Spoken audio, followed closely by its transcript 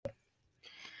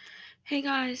Hey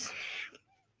guys,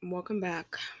 welcome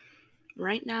back.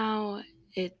 Right now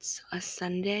it's a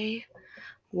Sunday.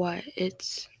 Why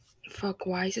is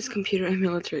this computer in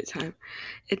military time?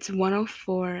 It's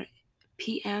 1:04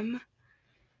 p.m.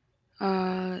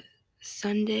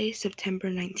 Sunday, September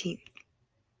 19th.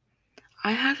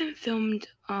 I haven't filmed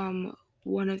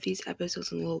one of these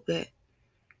episodes in a little bit.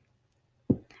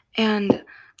 And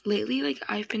lately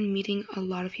I've been meeting a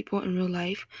lot of people in real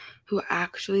life who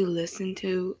actually listen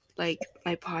to my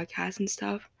podcast and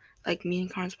stuff, like me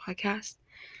and Connor's podcast.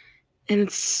 And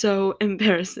it's so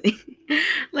embarrassing.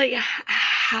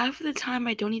 Half the time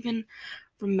I don't even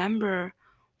remember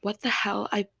what the hell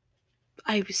I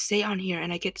say on here,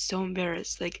 and I get so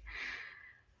embarrassed. Like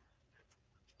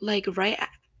right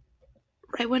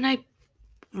when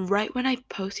I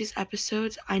post these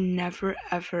episodes, I never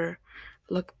ever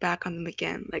look back on them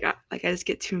again. I just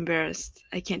get too embarrassed.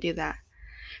 I can't do that.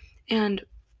 And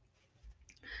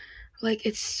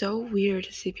it's so weird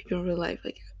to see people in real life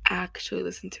actually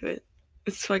listen to it.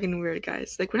 It's fucking weird,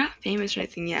 guys. We're not famous or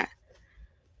anything yet.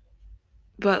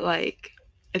 But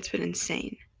it's been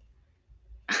insane.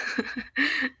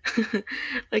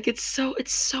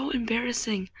 It's so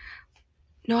embarrassing.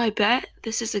 No, I bet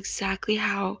this is exactly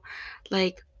how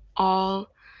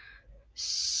all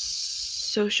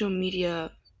social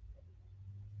media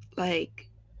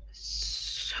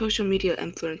social media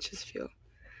influencers feel.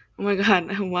 Oh my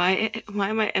god, why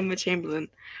am I Emma Chamberlain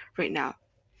right now?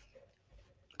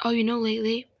 Oh,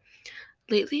 lately,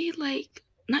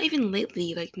 not even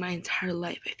lately, my entire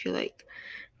life, I feel like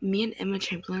me and Emma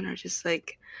Chamberlain are just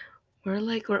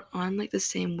we're on the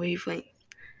same wavelength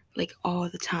all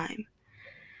the time.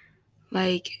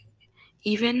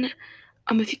 Even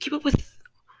if you keep up with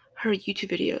her YouTube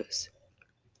videos,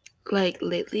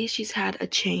 lately she's had a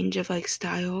change of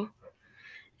style,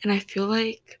 and I feel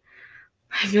like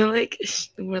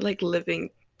we're living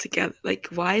together.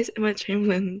 Why is Emma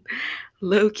Chamberlain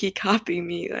low key copying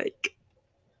me?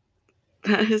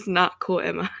 That is not cool,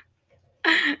 Emma.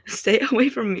 Stay away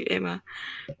from me, Emma.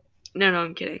 No,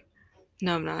 I'm kidding.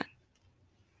 No, I'm not.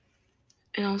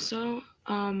 And also,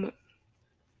 who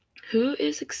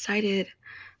is excited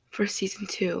for season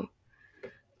 2?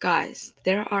 Guys,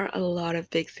 there are a lot of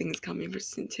big things coming for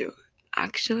season 2.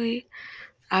 Actually,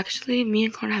 me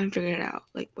and Connor haven't figured out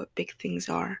what big things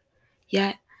are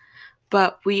yet,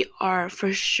 but we are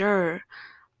for sure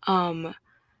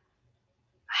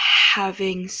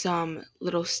having some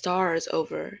little stars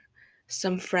over,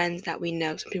 some friends that we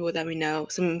know, some people that we know,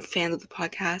 some fans of the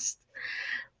podcast.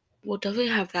 We'll definitely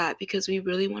have that because we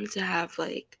really wanted to have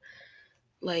a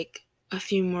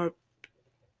few more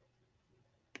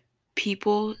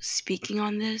people speaking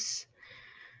on this.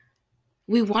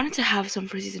 We wanted to have some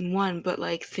for season 1, but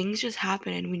things just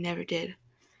happened and we never did.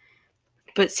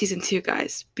 But season 2,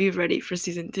 guys, be ready for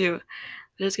season 2.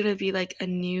 There's gonna be a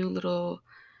new little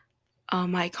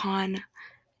icon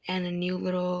and a new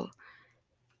little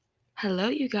hello,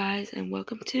 you guys, and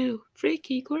welcome to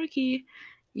Freaky Quirky.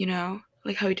 How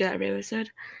we did that every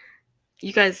episode.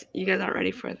 You guys aren't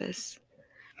ready for this.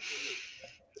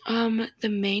 The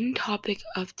main topic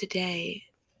of today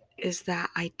is that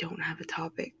I don't have a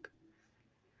topic.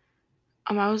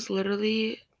 I was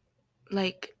literally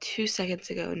 2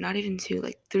 seconds ago, not even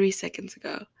 2, 3 seconds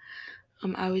ago.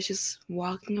 I was just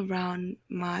walking around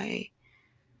my.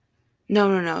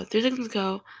 No. 3 seconds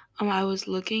ago, I was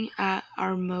looking at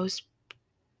our most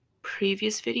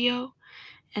previous video,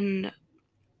 and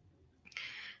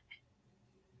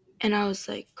I was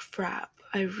like, crap,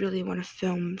 I really want to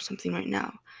film something right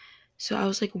now. So I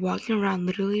was walking around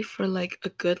literally for a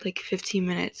good 15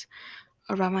 minutes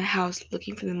around my house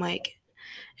looking for the mic.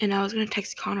 And I was gonna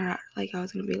text Conrad, I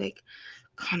was gonna be like,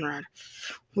 Conrad,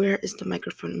 where is the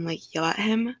microphone? And yell at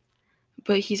him.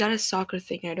 But he's at a soccer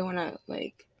thing and I don't wanna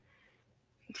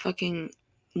fucking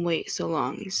wait so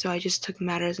long. So I just took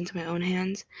matters into my own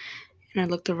hands and I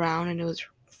looked around and it was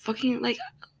fucking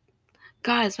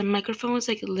guys, my microphone was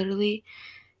literally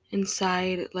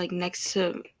inside next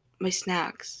to my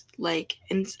snacks,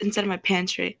 inside of my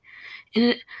pantry. And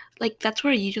it that's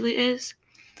where it usually is.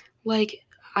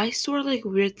 I store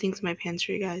weird things in my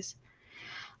pantry, guys.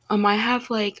 I have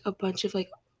a bunch of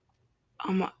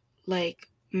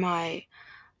my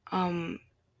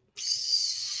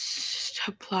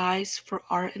supplies for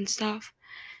art and stuff.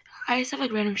 I just have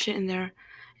random shit in there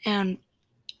and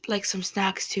some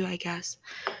snacks too, I guess.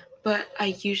 But I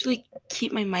usually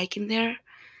keep my mic in there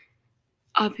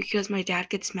because my dad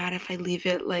gets mad if I leave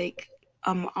it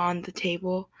on the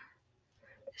table.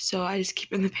 So I just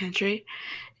keep it in the pantry.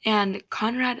 And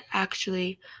Conrad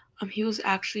actually he was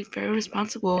actually very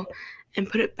responsible and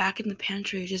put it back in the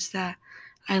pantry, just that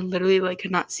I literally like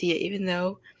could not see it, even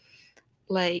though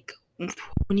like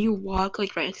when you walk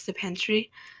like right into the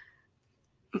pantry,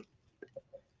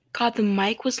 God, the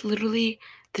mic was literally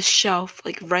the shelf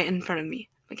like right in front of me.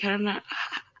 Like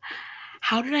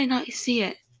how did I not see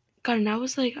it? God, and I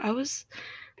was like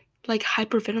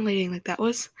hyperventilating. Like that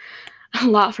was a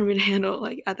lot for me to handle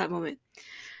like at that moment.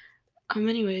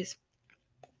 Anyways,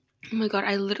 oh my God,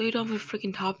 I literally don't have a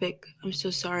freaking topic. I'm so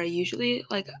sorry. Usually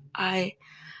like I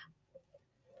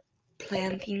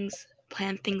plan things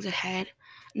ahead.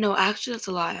 No, actually that's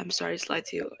a lie. I'm sorry to lie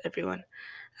to you, everyone.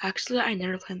 Actually, I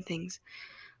never plan things.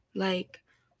 Like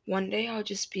one day I'll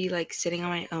just be like sitting on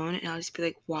my own and I'll just be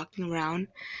like walking around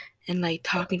and like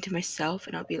talking to myself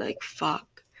and I'll be like,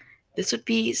 fuck, this would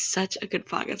be such a good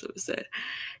podcast episode.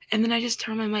 And then I just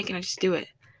turn my mic and I just do it.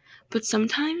 But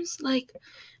sometimes, like,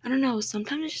 I don't know,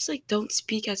 sometimes I just like don't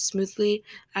speak as smoothly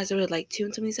as I would like to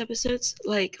in some of these episodes.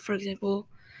 Like, for example,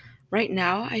 right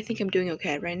now I think I'm doing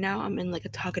okay. Right now I'm in like a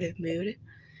talkative mood.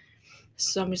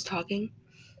 So I'm just talking.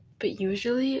 But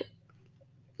usually,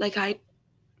 like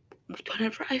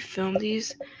whenever I film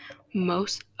these,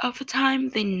 most of the time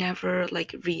they never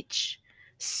like reach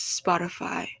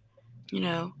Spotify. You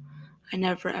know, I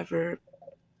never ever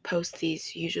post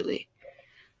these usually.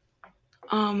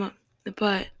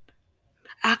 But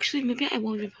actually maybe I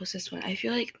won't even post this one. I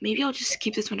feel like maybe I'll just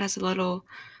keep this one as a little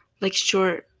like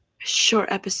short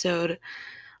episode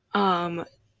um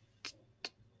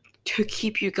to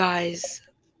keep you guys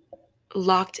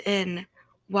locked in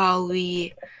while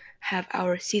we have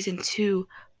our season 2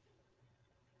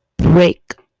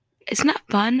 break. It's not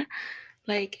fun.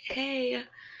 Like, hey,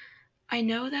 I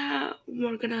know that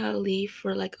we're gonna leave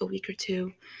for like a week or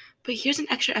two, but here's an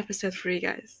extra episode for you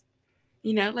guys.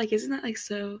 You know, like isn't that like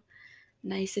so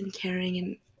nice and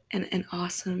caring and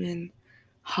awesome and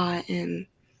hot and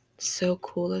so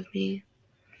cool of me?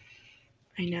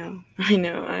 I know, I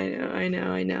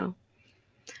know.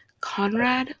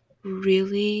 Conrad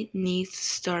really needs to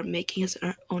start making his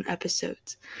own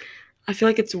episodes. I feel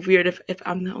like it's weird if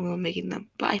I'm the only one making them.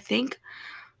 But I think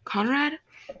Conrad,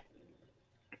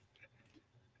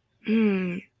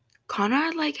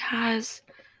 Conrad like has,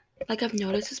 like I've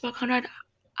noticed this about Conrad.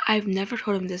 I've never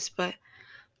told him this, but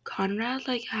Conrad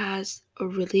like has a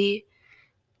really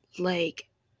like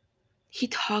he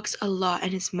talks a lot in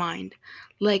his mind.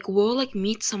 Like we'll like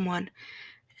meet someone,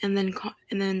 and then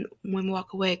when we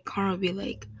walk away, Conrad will be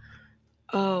like,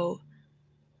 "Oh,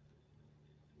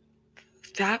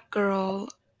 that girl."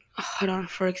 Hold on.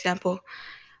 For example,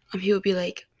 he would be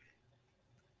like,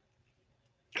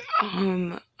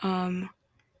 um, um,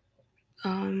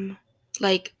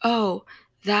 like, "Oh,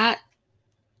 that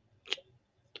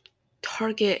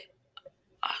Target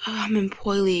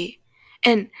employee,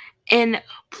 and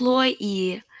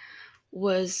employee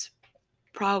was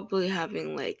probably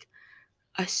having like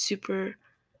a super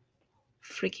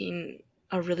freaking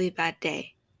a really bad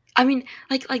day." I mean,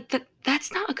 like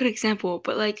that's not a good example,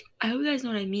 but like I hope you guys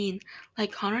know what I mean.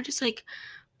 Like Connor just like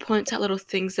points out little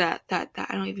things that I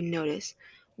don't even notice.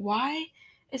 Why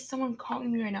is someone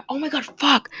calling me right now? Oh my god,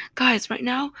 fuck. Guys, right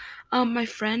now, my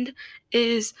friend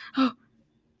is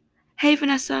hey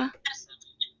Vanessa.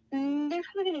 They're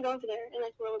probably gonna go over there and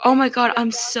like roll. Oh my god,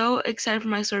 I'm so excited for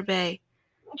my sorbet.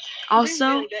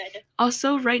 Also,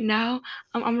 also right now,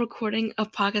 I'm recording a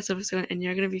podcast episode and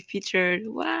you're gonna be featured.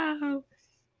 Wow.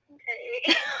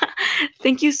 Okay.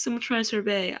 Thank you so much for my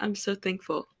sorbet. I'm so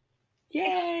thankful.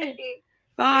 Yay.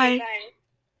 Bye. Bye.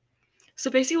 So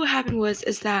basically what happened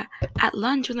is that at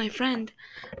lunch with my friend,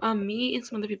 me and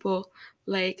some other people,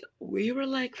 like we were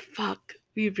like, fuck,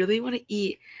 we really want to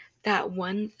eat that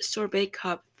one sorbet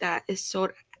cup that is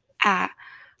sold at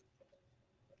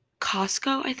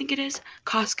Costco, I think it is.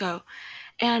 Costco.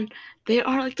 And they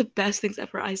are like the best things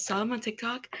ever. I saw them on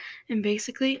TikTok and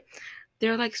basically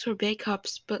they're like sorbet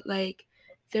cups, but like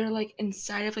they're like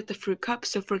inside of like the fruit cup.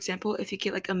 So for example, if you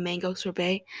get like a mango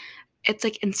sorbet, it's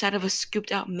like inside of a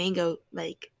scooped out mango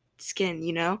like skin,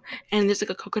 you know? And there's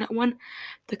like a coconut one.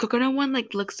 The coconut one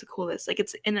like looks the coolest. Like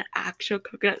it's in an actual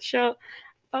coconut shell.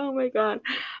 Oh my god.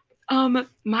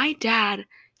 My dad,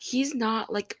 he's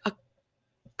not like a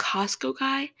Costco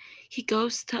guy. He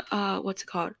goes to what's it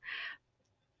called?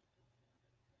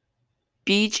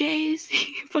 BJ's.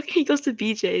 He goes to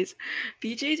BJ's.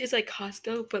 BJ's is like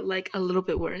Costco, but like a little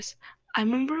bit worse. I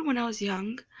remember when I was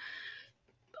young,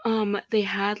 they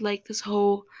had like this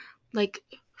whole like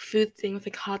food thing with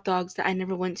like hot dogs that I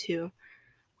never went to.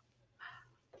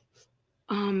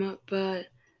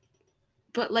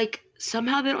 But like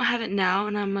somehow they don't have it now,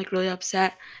 and I'm like really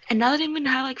upset. And now they don't even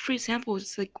have like free samples.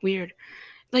 It's like weird.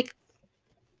 Like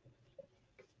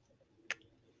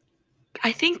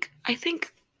I think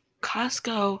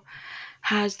Costco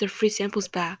has their free samples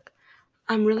back.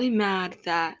 I'm really mad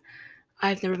that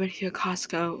I've never been to a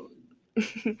Costco.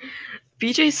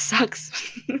 BJ sucks.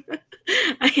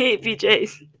 I hate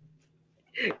BJ's.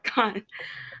 God.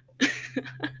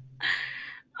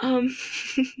 um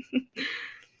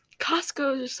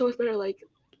Costco is so much better. Like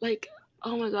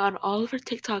oh my god, all over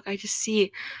TikTok I just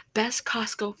see best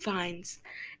Costco finds.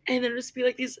 And there just be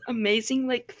like these amazing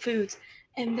like foods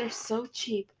and they're so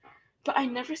cheap. But I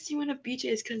never see one at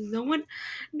BJ's because no one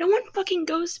fucking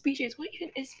goes to BJ's. What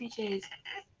even is BJ's?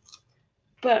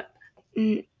 But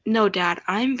no, Dad,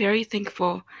 I'm very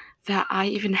thankful that I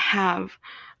even have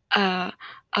a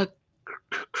a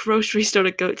grocery store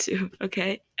to go to.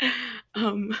 Okay,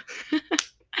 um,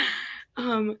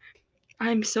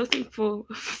 I'm so thankful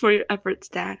for your efforts,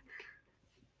 Dad.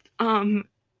 Um,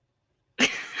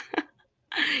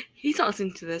 he's not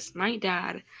listening to this. My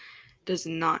dad does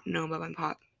not know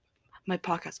about my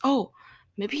podcast. Oh,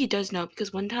 maybe he does know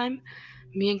because one time,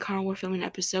 me and Connor were filming an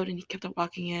episode and he kept on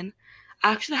walking in.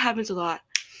 Actually, that happens a lot.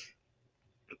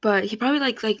 But he probably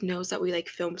like knows that we like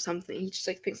film something. He just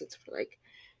like thinks it's for like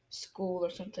school or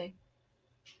something.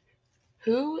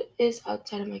 Who is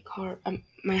outside of my car?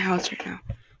 My house right now.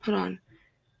 Hold on.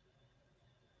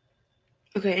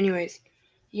 Okay. Anyways,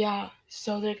 yeah.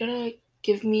 So they're gonna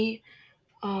give me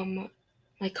my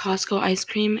Costco ice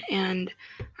cream, and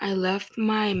I left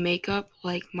my makeup,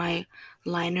 like my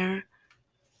liner,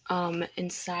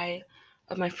 inside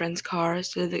of my friend's car,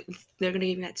 so they're gonna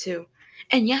give me that too.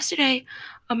 And yesterday,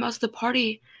 I was at the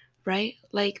party, right?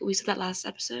 Like we said that last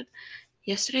episode.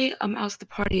 Yesterday, I was at the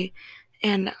party,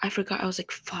 and I forgot. I was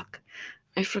like, "Fuck!"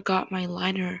 I forgot my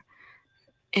liner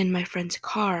in my friend's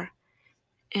car,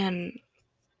 and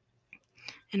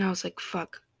I was like,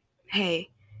 "Fuck!" Hey,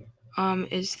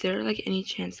 is there like any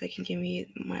chance they can give me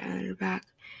my eyeliner back?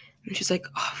 And she's like,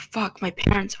 "Oh fuck, my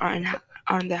parents aren't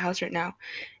in the house right now,"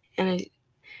 and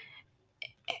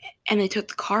they took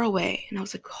the car away, and I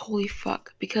was like, "Holy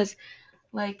fuck!" Because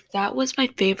like that was my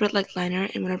favorite like liner,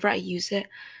 and whenever I use it,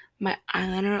 my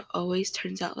eyeliner always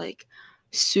turns out like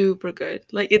super good.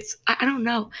 Like I don't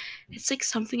know, it's like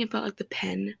something about like the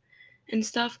pen and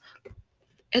stuff.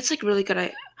 It's like really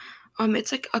good.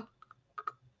 It's like a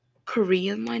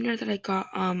Korean liner that I got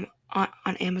on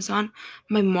Amazon.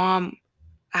 My mom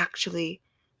actually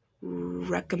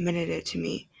recommended it to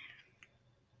me.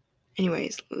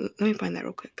 Anyways, let me find that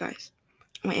real quick, guys.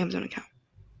 My Amazon account.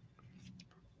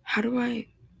 How do I?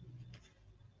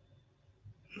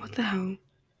 What the hell?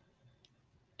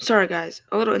 Sorry, guys.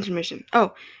 A little intermission.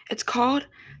 Oh, it's called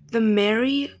the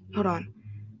Mary. Hold on.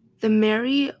 The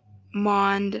Mary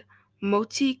Mond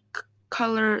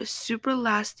Multicolor Super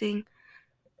Lasting.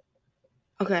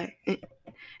 Okay.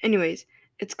 Anyways,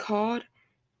 it's called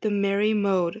the Mary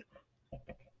Mode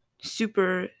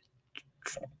Super.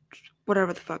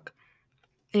 Whatever the fuck.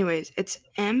 Anyways, it's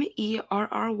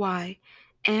MERRYMONDE.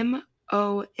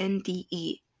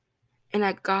 And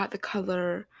I got the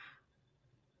color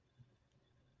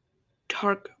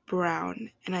dark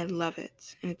brown, and I love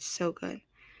it. And it's so good.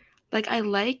 Like,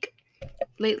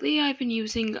 lately I've been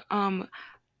using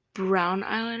brown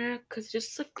eyeliner because it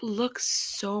just like looks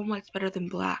so much better than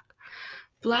black.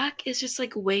 Black is just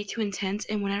like way too intense,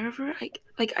 and whenever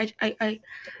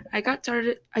I got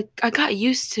started, I got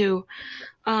used to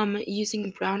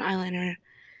using brown eyeliner,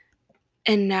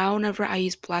 and now whenever I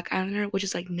use black eyeliner, which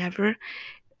is like never,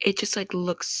 it just like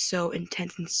looks so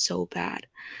intense and so bad.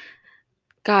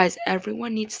 Guys,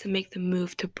 everyone needs to make the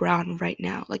move to brown right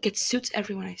now. Like it suits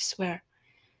everyone, I swear.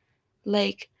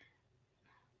 Like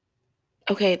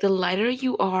okay, the lighter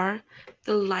you are,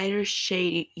 the lighter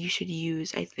shade you should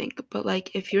use, I think. But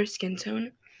like if your skin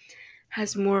tone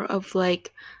has more of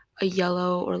like a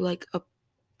yellow or like a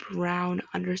brown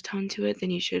undertone to it,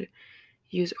 then you should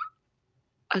use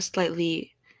a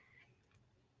slightly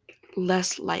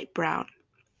less light brown.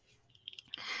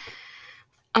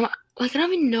 Like I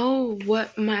don't even know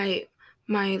what my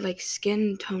like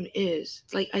skin tone is.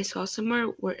 Like I saw somewhere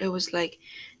where it was like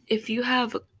if you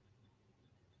have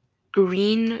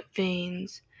green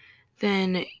veins,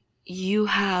 then you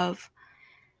have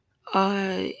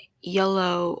a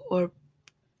yellow or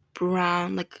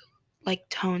brown like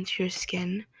tone to your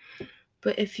skin.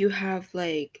 But if you have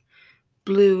like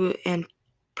blue and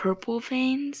purple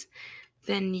veins,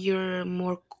 then you're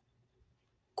more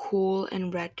cool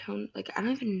and red tone. Like I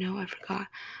don't even know, I forgot.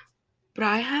 But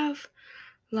I have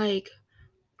like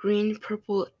green,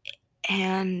 purple,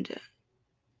 and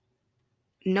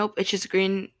nope, it's just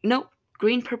green. Nope,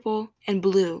 green, purple, and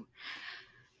blue.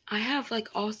 I have like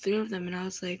all three of them, and I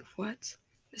was like, what?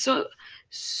 So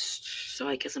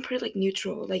I guess I'm pretty like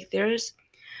neutral. Like there's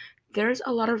there's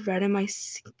a lot of red in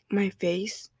my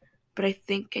face, but I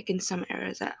think like in some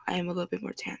areas that I am a little bit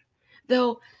more tan.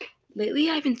 Though lately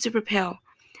I've been super pale,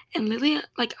 and lately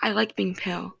like I like being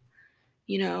pale.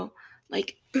 You know,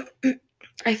 like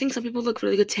I think some people look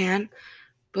really good tan,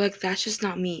 but like that's just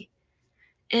not me.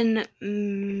 In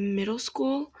middle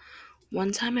school,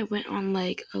 one time I went on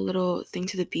like a little thing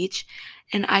to the beach,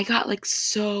 and I got like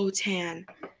so tan,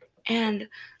 and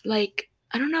like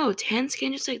I don't know, tan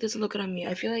skin just like doesn't look good on me.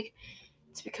 I feel like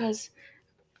it's because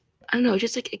I don't know, it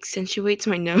just like accentuates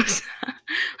my nose.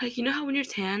 Like you know how when you're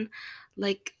tan,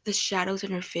 like the shadows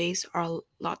on your face are a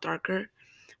lot darker.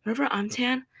 Whenever I'm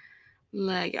tan,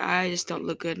 like I just don't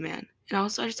look good, man. And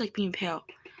also I just like being pale.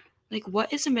 Like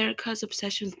what is America's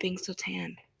obsession with being so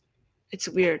tan? It's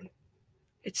weird.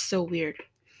 It's so weird.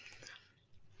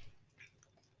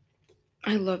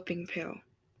 I love being pale.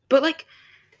 But like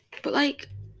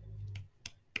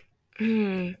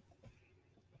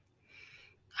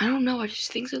I don't know, I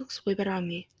just think it looks way better on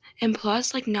me. And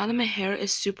plus, like now that my hair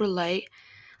is super light,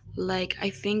 like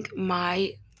I think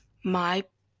my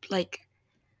like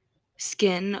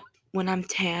skin when I'm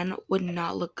tan would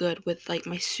not look good with like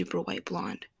my super white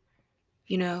blonde.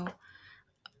 You know?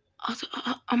 Also,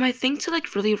 I think to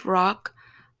like really rock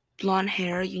blonde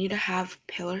hair, you need to have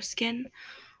paler skin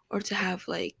or to have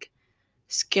like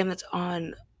skin that's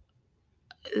on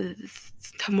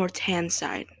the more tan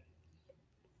side,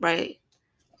 right?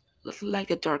 Like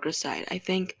the darker side. I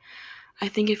think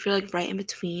if you're like right in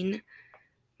between,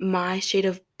 my shade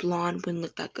of blonde wouldn't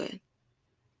look that good.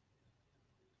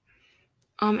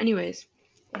 Anyways,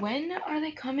 when are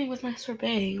they coming with my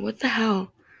sorbet? What the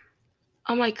hell?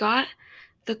 Oh my god,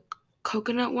 the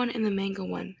coconut one and the mango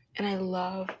one. And I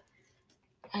love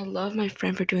my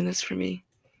friend for doing this for me.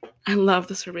 I love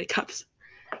the sorbet cups.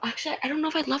 Actually, I don't know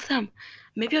if I love them.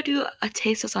 Maybe I'll do a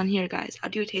taste test on here, guys. I'll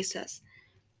do a taste test.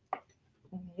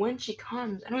 When she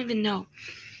comes, I don't even know.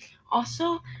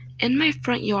 Also, in my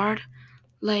front yard,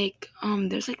 like,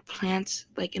 there's like plants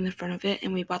like in the front of it,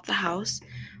 and we bought the house.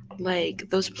 Like,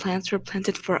 those plants were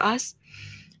planted for us,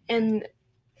 and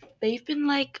they've been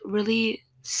like really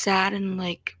sad and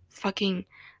like fucking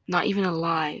not even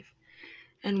alive.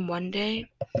 And one day,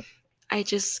 I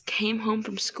just came home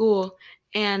from school,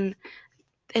 and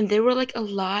they were like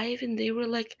alive, and they were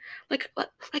like what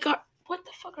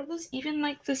the fuck are those even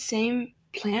like the same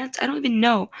plants? I don't even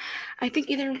know. I think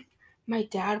either my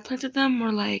dad planted them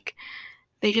or like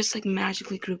they just like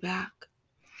magically grew back.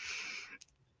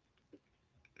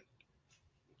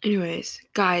 Anyways,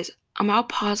 guys, I'll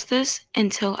pause this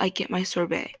until I get my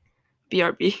sorbet.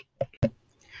 BRB.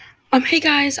 Hey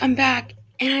guys, I'm back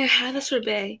and I had the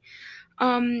sorbet.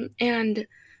 And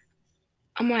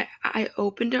I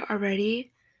opened it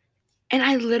already, and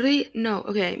I literally no,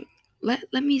 okay.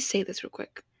 Let me say this real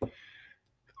quick.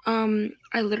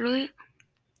 I literally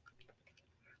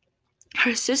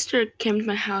her sister came to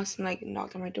my house and like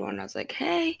knocked on my door, and I was like,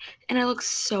 "Hey," and I look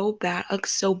so bad, I look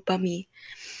so bummy,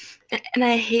 and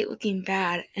I hate looking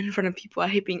bad in front of people. I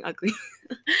hate being ugly.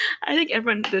 I think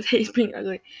everyone does hate being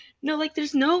ugly. No, like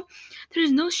there's no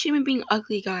shame in being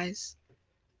ugly, guys.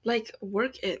 Like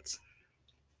work it.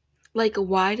 Like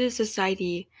why does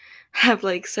society have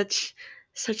like such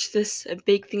this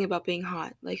big thing about being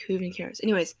hot? Like who even cares?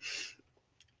 Anyways,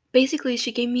 basically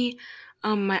she gave me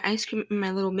my ice cream and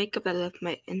my little makeup that I left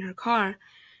in her car, and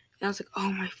I was like,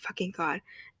 oh my fucking god.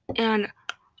 And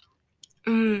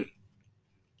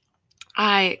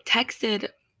I texted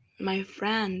my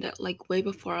friend like way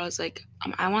before. I was like,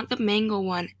 I want the mango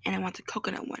one and I want the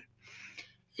coconut one.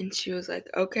 And she was like,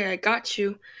 okay, I got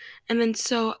you. And then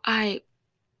so I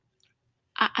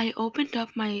opened up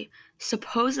my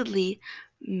supposedly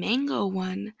mango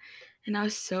one, and I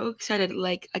was so excited.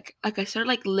 Like I started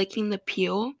like licking the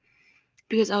peel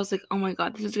because I was like, oh my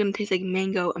god, this is gonna taste like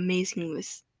mango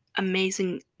amazingness.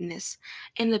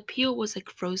 And the peel was like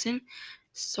frozen,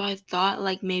 so I thought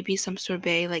like maybe some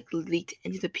sorbet like leaked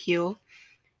into the peel.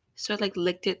 So I like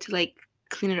licked it to like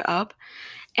clean it up,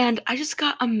 and I just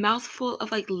got a mouthful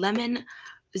of like lemon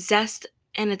zest,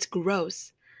 and it's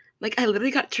gross. Like I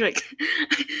literally got tricked.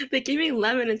 They gave me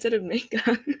lemon instead of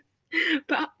mango.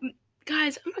 But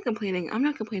guys, I'm not complaining. I'm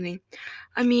not complaining.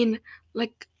 I mean,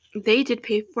 like they did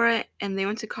pay for it, and they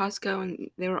went to Costco,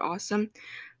 and they were awesome.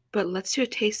 But let's do a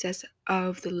taste test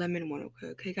of the lemon one,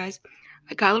 okay, guys?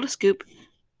 I got a little scoop.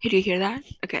 Hey, do you hear that?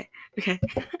 Okay, okay.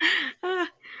 Ah.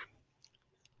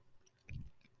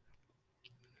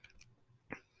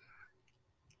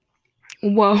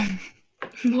 Whoa,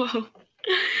 whoa,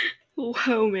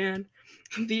 whoa, man.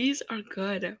 These are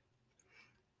good.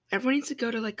 Everyone needs to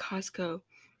go to like Costco,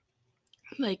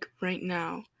 like right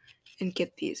now, and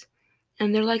get these.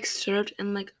 and they're like served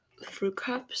in like fruit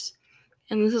cups.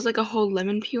 And this is like a whole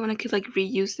lemon peel, and I could like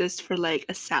reuse this for like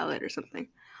a salad or something.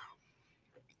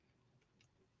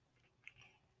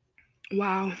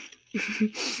 Wow.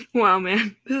 Wow,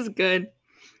 man. This is good.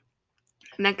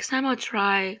 Next time I'll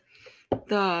try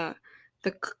the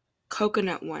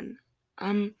coconut one.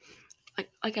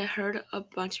 Like I heard a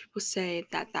bunch of people say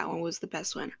that one was the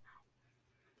best one.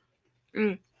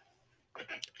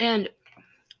 And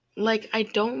like I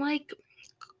don't like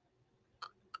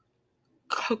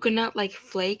coconut like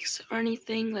flakes or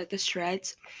anything, like the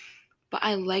shreds, but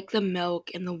I like the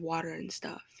milk and the water and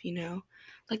stuff, you know?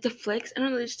 Like the flakes, I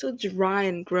don't know, they're still dry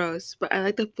and gross, but I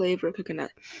like the flavor of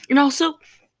coconut. And also,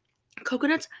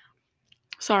 coconuts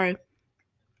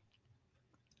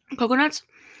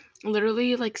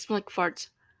literally like smell like farts.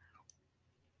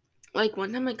 Like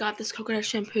one time I got this coconut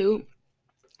shampoo,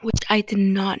 which I did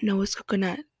not know was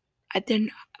coconut. I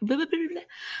did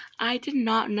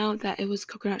not know that it was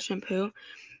coconut shampoo.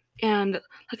 And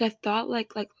like I thought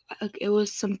like it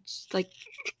was some like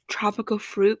tropical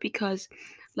fruit, because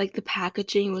like the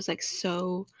packaging was like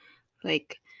so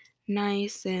like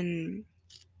nice and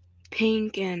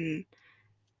pink, and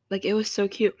like it was so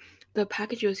cute. The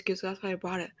packaging was cute, so that's why I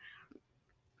bought it.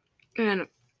 And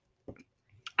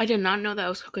I did not know that it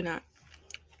was coconut.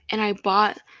 And I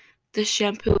bought the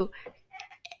shampoo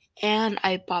and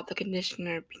I bought the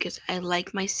conditioner because I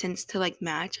like my scents to like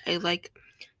match. I like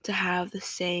to have the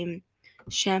same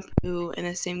shampoo and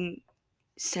the same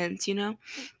scents, you know?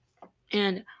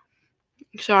 And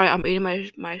sorry, I'm eating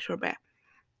my sorbet.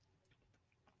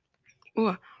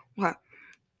 Oh, what?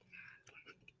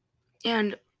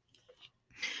 And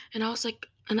I was like,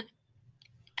 and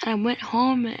I went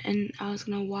home and I was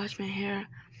gonna wash my hair,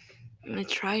 and I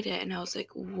tried it, and I was like,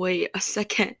 wait a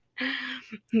second,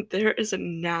 there is a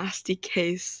nasty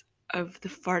case of the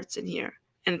farts in here,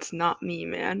 and it's not me,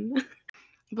 man.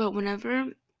 But whenever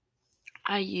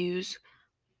I use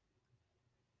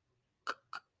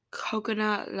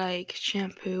coconut like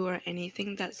shampoo or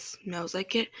anything that smells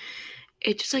like it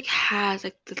just like has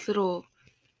like this little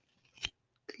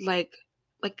like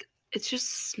it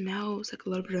just smells like a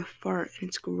little bit of fart, and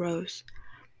it's gross.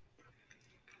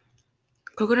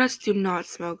 Coconuts do not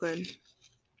smell good.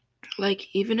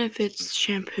 Like even if it's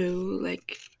shampoo,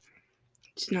 like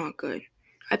it's not good.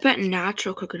 I bet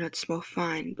natural coconuts smell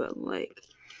fine, but like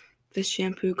the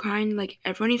shampoo kind, like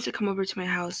everyone needs to come over to my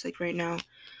house like right now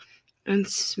and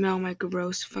smell my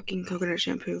gross fucking coconut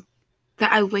shampoo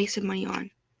that I wasted money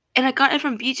on. And I got it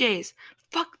from BJ's.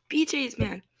 Fuck BJ's,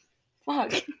 man.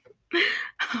 Fuck.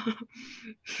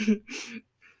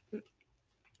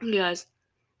 Guys,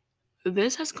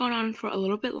 this has gone on for a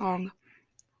little bit long.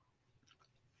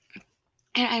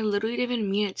 And I literally didn't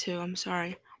even mean it to. I'm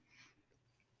sorry.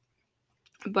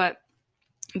 But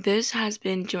this has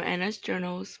been Joanna's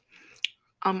Journals.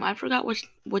 I forgot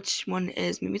which one it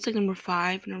is. Maybe it's like number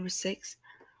 5, number 6.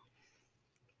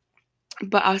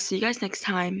 But I'll see you guys next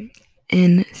time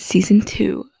in season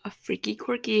 2 of Freaky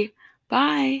Quirky.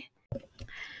 Bye.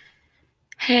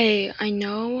 Hey, I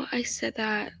know I said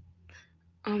that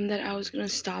I was gonna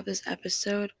stop this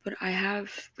episode, but I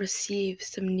have received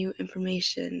some new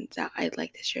information that I'd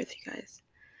like to share with you guys.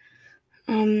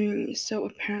 So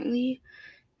apparently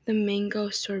the mango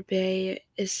sorbet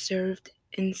is served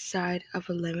inside of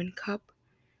a lemon cup,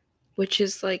 which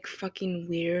is like fucking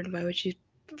weird. Why would you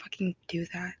fucking do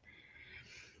that?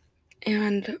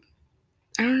 And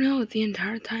I don't know, the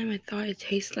entire time I thought it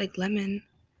tasted like lemon.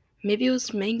 Maybe it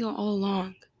was mango all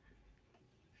along.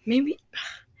 Maybe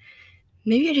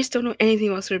I just don't know anything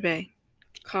about sorbet.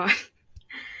 God.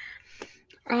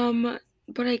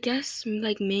 But I guess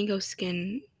like mango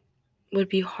skin would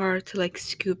be hard to like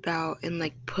scoop out and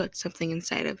like put something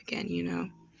inside of again, you know?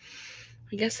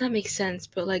 I guess that makes sense,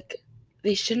 but like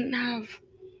they shouldn't have.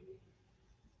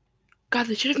 God,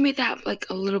 they should have made that like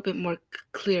a little bit more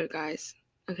clear, guys.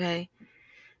 Okay?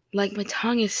 Like my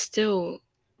tongue is still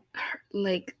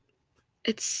like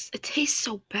it tastes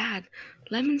so bad.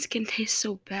 Lemon skin tastes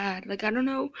so bad. Like I don't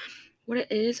know what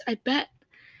it is. I bet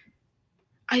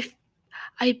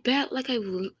like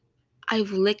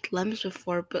I've licked lemons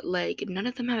before, but like none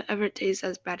of them have ever tasted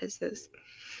as bad as this.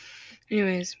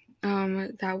 Anyways,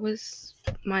 that was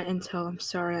my intel. I'm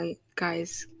sorry,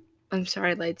 guys. I'm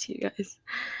sorry I lied to you guys.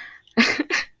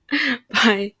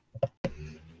 Bye.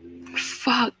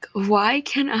 Fuck. Why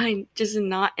can I just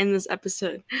not end this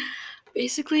episode?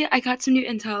 Basically, I got some new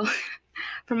intel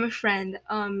from a friend.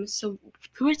 So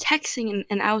we were texting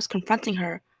and I was confronting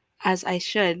her, as I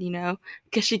should, you know,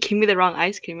 because she gave me the wrong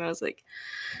ice cream. I was like,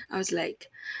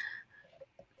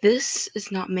 this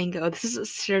is not mango. This is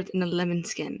served in a lemon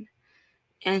skin.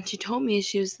 And she told me,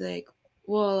 she was like,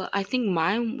 well, I think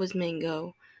mine was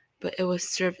mango, but it was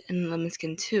served in lemon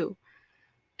skin too.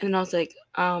 And then I was like,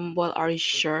 well, are you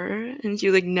sure? And she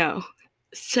was like, no.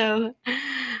 So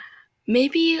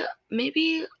maybe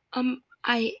I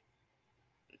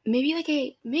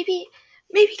maybe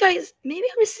guys, maybe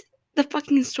I was the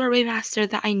fucking strawberry master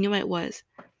that I knew it was.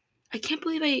 I can't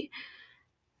believe I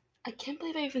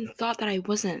even thought that I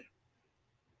wasn't.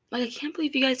 Like, I can't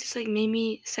believe you guys just like made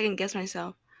me second guess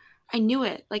myself. I knew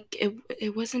it. Like,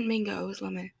 it wasn't mango, it was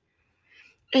lemon.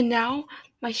 And now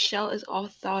my shell is all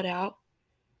thawed out,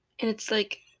 and it's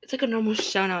like a normal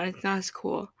shell now, and it's not as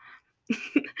cool.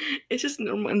 It's just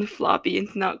normal and floppy.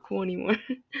 It's not cool anymore.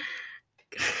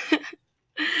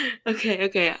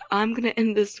 Okay. I'm gonna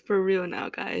end this for real now,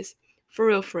 guys. For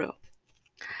real, for real.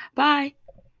 Bye.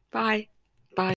 Bye.